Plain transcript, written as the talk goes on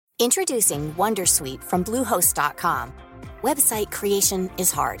Introducing Wondersuite from Bluehost.com. Website creation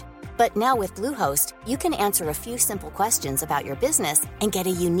is hard, but now with Bluehost, you can answer a few simple questions about your business and get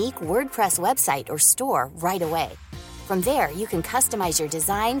a unique WordPress website or store right away. From there, you can customize your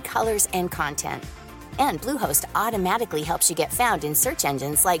design, colors, and content. And Bluehost automatically helps you get found in search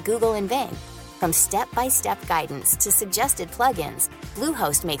engines like Google and Bing. From step-by-step guidance to suggested plugins,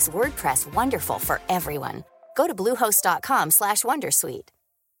 Bluehost makes WordPress wonderful for everyone. Go to bluehost.com/wondersuite.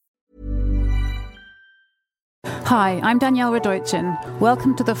 Hi, I'm Danielle Radoichin.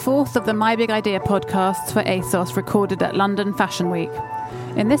 Welcome to the fourth of the My Big Idea podcasts for ASOS recorded at London Fashion Week.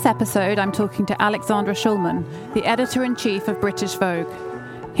 In this episode, I'm talking to Alexandra Shulman, the editor-in-chief of British Vogue.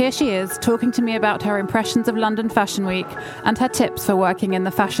 Here she is, talking to me about her impressions of London Fashion Week and her tips for working in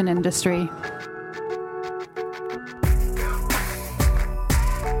the fashion industry.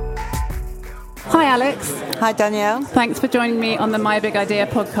 Hi, Alex. Hi, Danielle. Thanks for joining me on the My Big Idea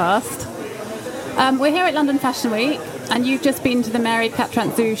podcast. We're here at London Fashion Week, and you've just been to the Mary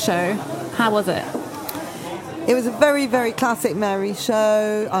Katrantzou show. How was it? It was a very, very classic Mary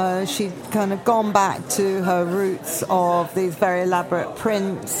show. She'd kind of gone back to her roots of these very elaborate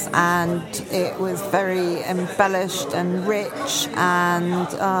prints, and it was very embellished and rich, and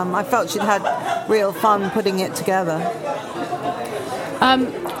I felt she'd had real fun putting it together.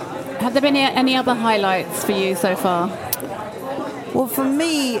 Have there been any other highlights for you so far? Well, for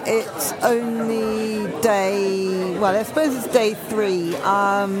me, it's only I suppose it's day 3.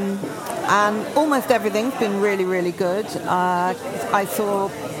 And almost everything's been really, really good. I saw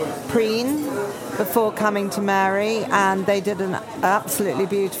Preen before coming to Mary, and they did an absolutely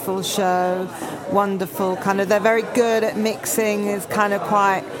beautiful show. Wonderful. They're very good at mixing these kind of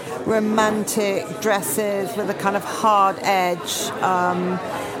quite romantic dresses with a kind of hard edge.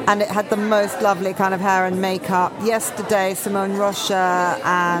 And it had the most lovely kind of hair and makeup. Yesterday, Simone Rocha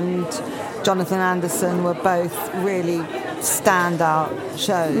and Jonathan Anderson were both really standout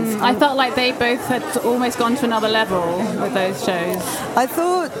shows. I felt like they both had almost gone to another level with those shows. I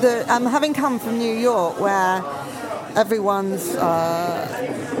thought that, having come from New York, where everyone's,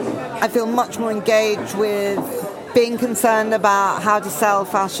 I feel much more engaged with being concerned about how to sell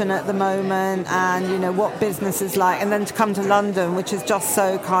fashion at the moment and, what business is like, and then to come to London, which is just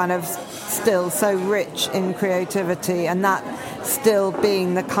so kind of still so rich in creativity, and that still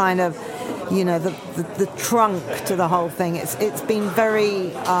being the kind of, the trunk to the whole thing. It's been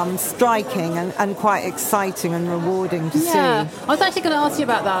very striking and quite exciting and rewarding to see. I was actually going to ask you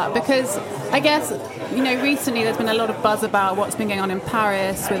about that, because I guess, recently there's been a lot of buzz about what's been going on in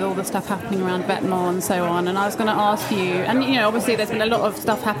Paris with all the stuff happening around Vetements and so on, and I was going to ask you, and obviously there's been a lot of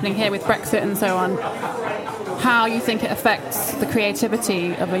stuff happening here with Brexit and so on, how you think it affects the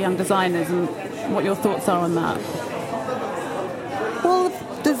creativity of the young designers and what your thoughts are on that. Well,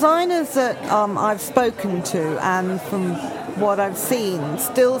 designers that I've spoken to and from what I've seen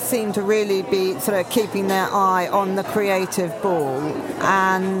still seem to really be sort of keeping their eye on the creative ball,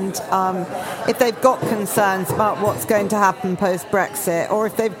 and if they've got concerns about what's going to happen post-Brexit, or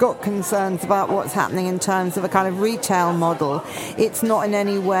if they've got concerns about what's happening in terms of a kind of retail model, it's not in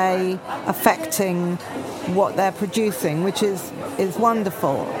any way affecting what they're producing, which is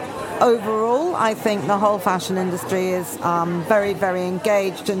wonderful. Overall, I think the whole fashion industry is very, very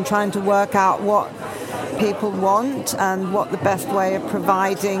engaged in trying to work out what people want and what the best way of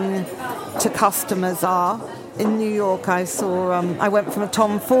providing to customers are. In New York, I went from a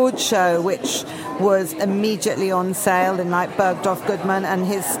Tom Ford show, which was immediately on sale in Bergdorf Goodman and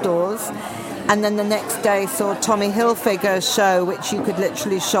his stores. And then the next day saw Tommy Hilfiger's show, which you could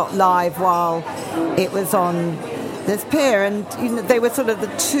literally shop live while it was on this pier, and they were sort of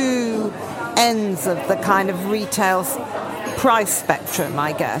the two ends of the kind of retail price spectrum,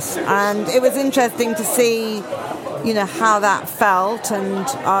 I guess. And it was interesting to see, how that felt. And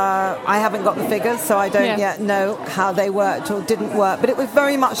I haven't got the figures, so I don't yet know how they worked or didn't work. But it was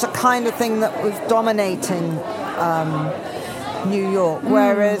very much the kind of thing that was dominating New York,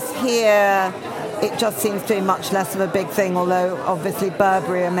 whereas here it just seems to be much less of a big thing. Although obviously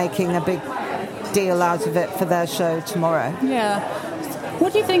Burberry are making a big deal out of it for their show tomorrow. Yeah.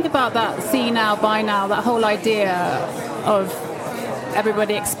 What do you think about that see now, buy now, that whole idea of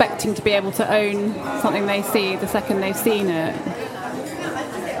everybody expecting to be able to own something they see the second they've seen it?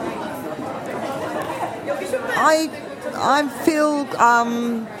 I feel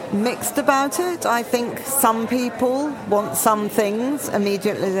mixed about it. I think some people want some things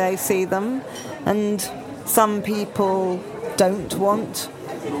immediately they see them, and some people don't want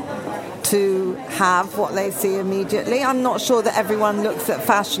to have what they see immediately. I'm not sure that everyone looks at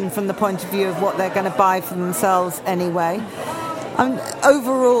fashion from the point of view of what they're going to buy for themselves anyway.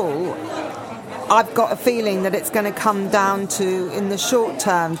 Overall, I've got a feeling that it's going to come down to, in the short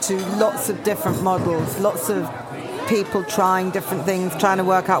term, to lots of different models, lots of people trying different things, trying to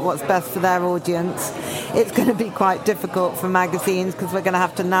work out what's best for their audience. It's going to be quite difficult for magazines because we're going to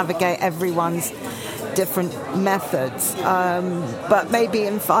have to navigate everyone's different methods. But maybe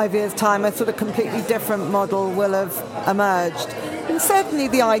in 5 years' time, a sort of completely different model will have emerged. And certainly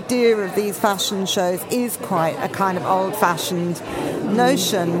the idea of these fashion shows is quite a kind of old-fashioned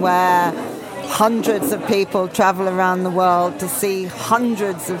notion where hundreds of people travel around the world to see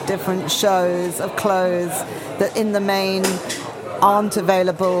hundreds of different shows of clothes that in the main aren't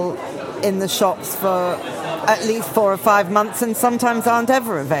available in the shops for at least 4 or 5 months and sometimes aren't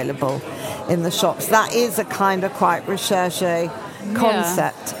ever available in the shops. That is a kind of quite recherche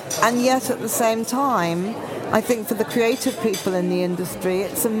concept. Yeah. And yet at the same time, I think for the creative people in the industry,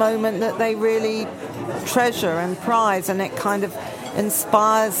 it's a moment that they really treasure and prize, and it kind of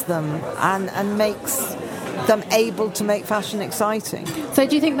inspires them and makes them able to make fashion exciting. So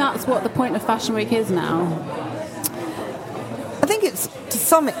do you think that's what the point of Fashion Week is now? I think it's to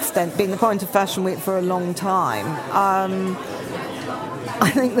some extent been the point of Fashion Week for a long time. I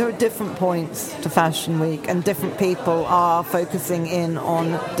think there are different points to Fashion Week and different people are focusing in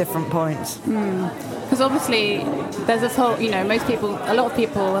on different points. Because obviously there's this whole, a lot of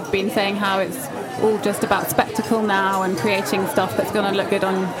people have been saying how it's all just about spectacle now and creating stuff that's going to look good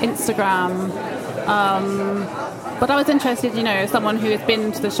on Instagram. But I was interested, as someone who has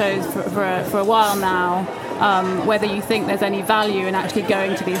been to the shows for a while now, whether you think there's any value in actually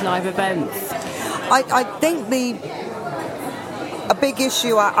going to these live events. I think a big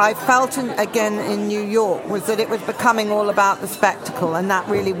issue I felt again in New York was that it was becoming all about the spectacle, and that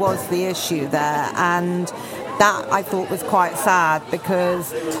really was the issue there. And that I thought was quite sad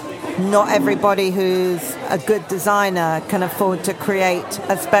because not everybody who's a good designer can afford to create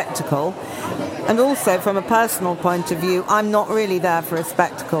a spectacle. And also from a personal point of view, I'm not really there for a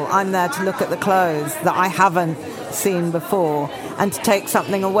spectacle. I'm there to look at the clothes that I haven't seen before and to take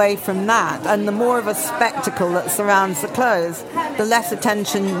something away from that. And the more of a spectacle that surrounds the clothes, the less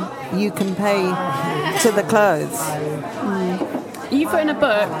attention you can pay to the clothes. You've written a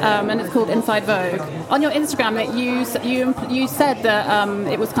book, and it's called Inside Vogue. On your Instagram, that you said that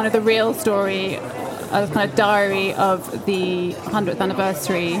it was kind of the real story, a kind of diary of the 100th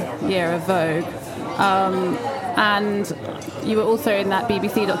anniversary year of Vogue. And you were also in that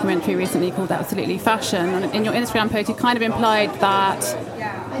BBC documentary recently called Absolutely Fashion. And in your Instagram post, you kind of implied that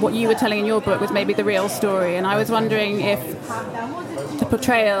what you were telling in your book was maybe the real story. And I was wondering if the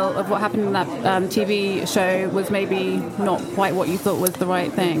portrayal of what happened in that TV show was maybe not quite what you thought was the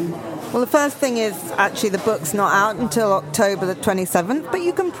right thing. Well, the first thing is actually the book's not out until October the 27th, but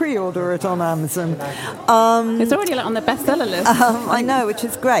you can pre-order it on Amazon. It's already on the bestseller list. I know, which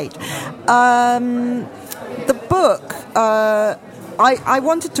is great. The book, I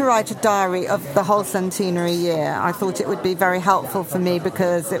wanted to write a diary of the whole centenary year. I thought it would be very helpful for me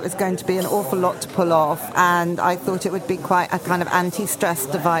because it was going to be an awful lot to pull off, and I thought it would be quite a kind of anti-stress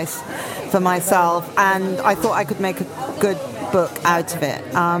device for myself, and I thought I could make a good book out of it.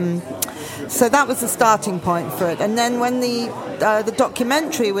 So that was the starting point for it. And then when the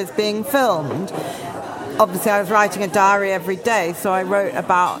documentary was being filmed, obviously I was writing a diary every day, so I wrote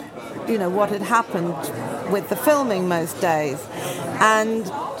about what had happened with the filming most days. And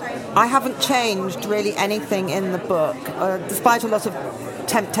I haven't changed really anything in the book, despite a lot of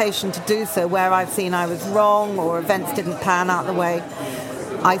temptation to do so where I've seen I was wrong or events didn't pan out the way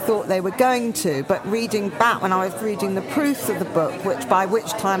I thought they were going to. But reading back, when I was reading the proofs of the book, by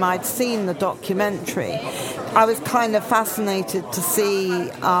which time I'd seen the documentary, I was kind of fascinated to see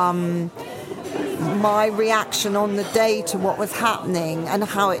my reaction on the day to what was happening and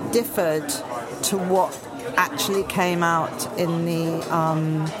how it differed to what actually came out in the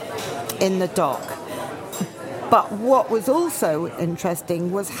doc. But what was also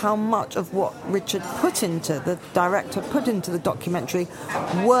interesting was how much of what the director put into the documentary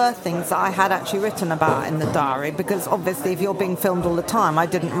were things that I had actually written about in the diary, because obviously if you're being filmed all the time, I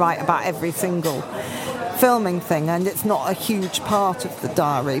didn't write about every single filming thing, and it's not a huge part of the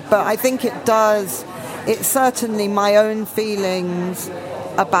diary. But I think it's certainly my own feelings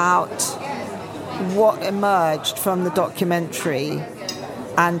about what emerged from the documentary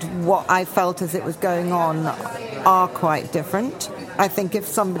and what I felt as it was going on are quite different. I think if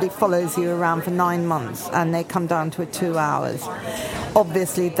somebody follows you around for 9 months and they come down to 2 hours,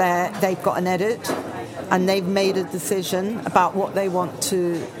 obviously they've got an edit and they've made a decision about what they want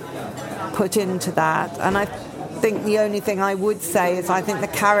to put into that. And I think the only thing I would say is I think the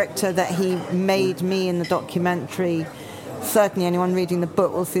character that he made me in the documentary certainly anyone reading the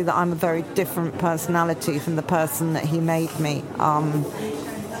book will see that I'm a very different personality from the person that he made me.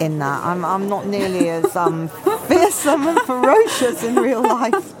 In that, I'm not nearly as fearsome and ferocious in real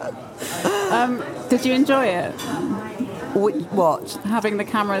life. Did you enjoy it? What? Having the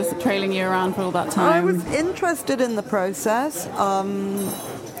cameras trailing you around for all that time? I was interested in the process.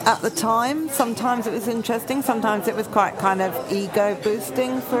 At the time, sometimes it was interesting, sometimes it was quite kind of ego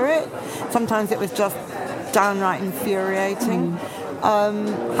boosting for it, sometimes it was just downright infuriating.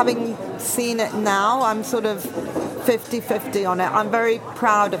 Having seen it now, I'm sort of 50-50 on it. I'm very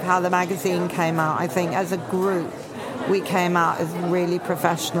proud of how the magazine came out. I think as a group we came out as really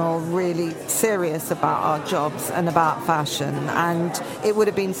professional, really serious about our jobs and about fashion, and it would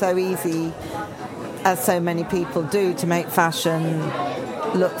have been so easy, as so many people do, to make fashion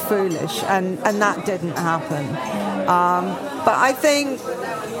look foolish, and that didn't happen. But I think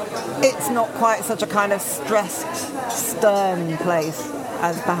it's not quite such a kind of stressed, stern place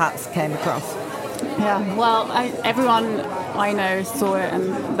as perhaps came across. Yeah, well, everyone I know saw it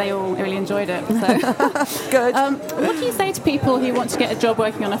and they all really enjoyed it. So. Good. What do you say to people who want to get a job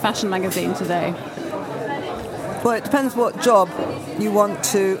working on a fashion magazine today? Well, it depends what job you want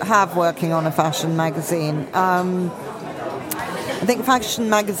to have working on a fashion magazine. I think fashion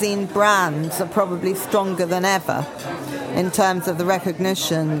magazine brands are probably stronger than ever in terms of the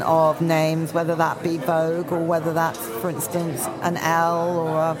recognition of names, whether that be Vogue or whether that's, for instance, an Elle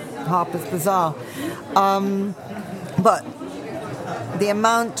or a Harper's Bazaar. But the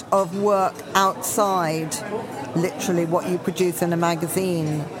amount of work outside, literally what you produce in a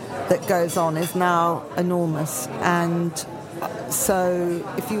magazine, that goes on is now enormous. And so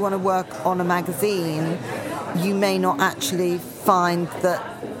if you want to work on a magazine, you may not actually find that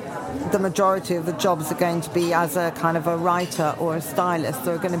the majority of the jobs are going to be as a kind of a writer or a stylist.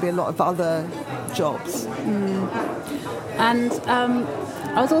 There are going to be a lot of other jobs. And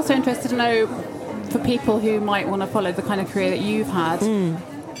I was also interested to know, for people who might want to follow the kind of career that you've had,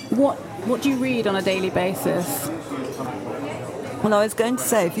 what do you read on a daily basis? Well, I was going to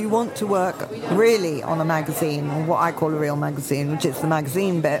say, if you want to work really on a magazine, or what I call a real magazine, which is the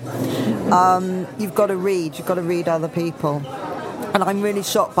magazine bit, you've got to read other people. And I'm really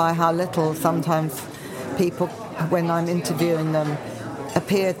shocked by how little sometimes people, when I'm interviewing them,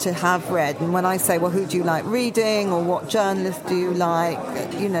 appear to have read. And when I say, well, who do you like reading, or what journalist do you like,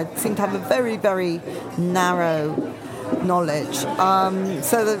 seem to have a very, very narrow knowledge.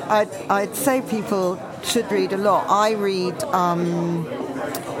 So that I'd say people should read a lot. I read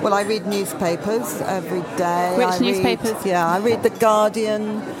newspapers every day. Which newspapers? I read The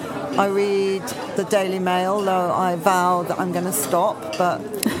Guardian. I read the Daily Mail, though I vow that I'm going to stop, but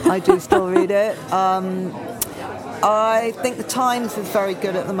I do still read it. I think the Times is very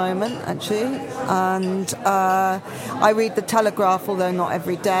good at the moment, actually. And I read the Telegraph, although not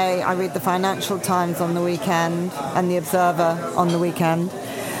every day. I read the Financial Times on the weekend and the Observer on the weekend.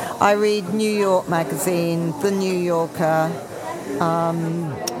 I read New York Magazine, The New Yorker.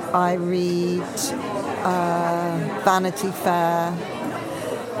 I read Vanity Fair.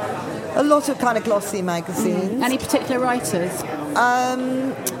 A lot of kind of glossy magazines. Any particular writers?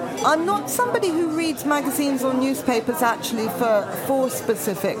 I'm not somebody who reads magazines or newspapers actually for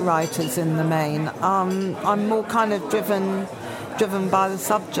specific writers in the main. I'm more kind of driven by the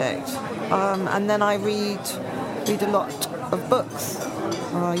subject. And then I read a lot of books.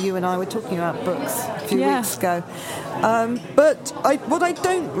 You and I were talking about books a few weeks ago. But what I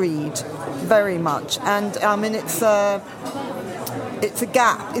don't read very much, and I mean it's a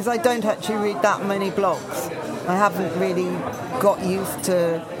gap, is I don't actually read that many blogs. I haven't really got used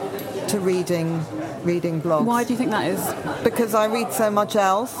to reading blogs. Why do you think that is? Because I read so much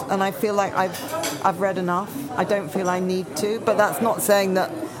else, and I feel like I've read enough. I don't feel I need to, but that's not saying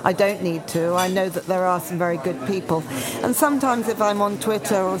that I don't need to. I know that there are some very good people. And sometimes if I'm on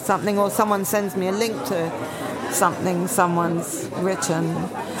Twitter or something, or someone sends me a link to something someone's written.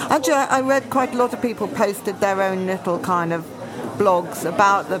 Actually, I read quite a lot of people posted their own little kind of blogs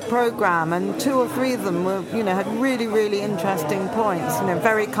about the programme, and 2 or 3 of them were, had really, really interesting points.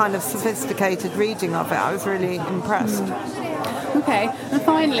 Very kind of sophisticated reading of it. I was really impressed. Okay, and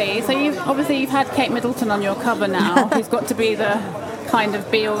finally, so you've had Kate Middleton on your cover now, who's got to be the kind of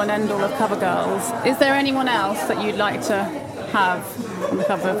be-all and end-all of cover girls. Is there anyone else that you'd like to have on the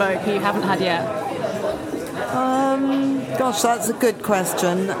cover of Vogue who you haven't had yet? Gosh, that's a good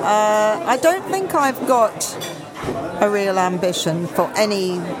question. I don't think I've got a real ambition for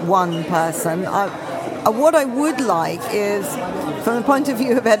any one person. What I would like is, from the point of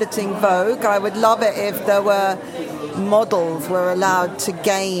view of editing Vogue, I would love it if there were models were allowed to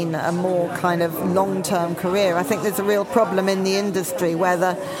gain a more kind of long-term career. I think there's a real problem in the industry where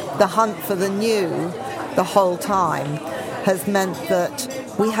the hunt for the new the whole time has meant that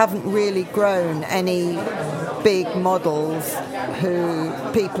we haven't really grown any big models who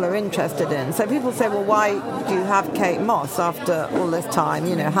people are interested in. So people say, well, why do you have Kate Moss after all this time?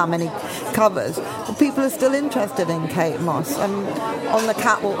 You know, how many covers? Well, people are still interested in Kate Moss. And on the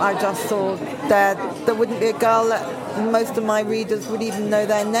catwalk I just saw, there wouldn't be a girl that most of my readers would even know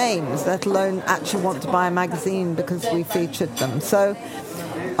their names, let alone actually want to buy a magazine because we featured them. So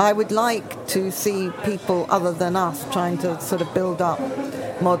I would like to see people other than us trying to sort of build up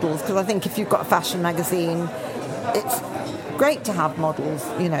models, because I think if you've got a fashion magazine, it's great to have models,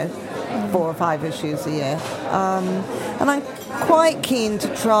 you know, 4 or 5 issues a year. And I'm quite keen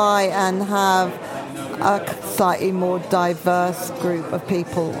to try and have a slightly more diverse group of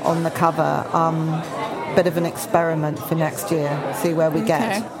people on the cover. Bit of an experiment for next year, see where we get.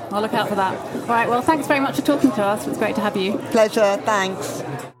 Okay, I'll look out for that. All right, well, thanks very much for talking to us. It's great to have you. Pleasure, thanks.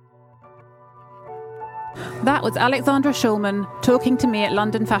 That was Alexandra Shulman talking to me at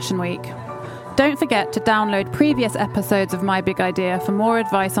London Fashion Week. Don't forget to download previous episodes of My Big Idea for more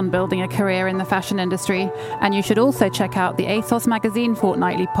advice on building a career in the fashion industry, and you should also check out the ASOS Magazine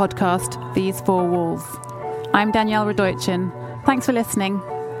fortnightly podcast, These Four Walls. I'm Danielle Radoichin. Thanks for listening.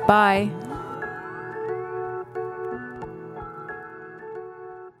 Bye.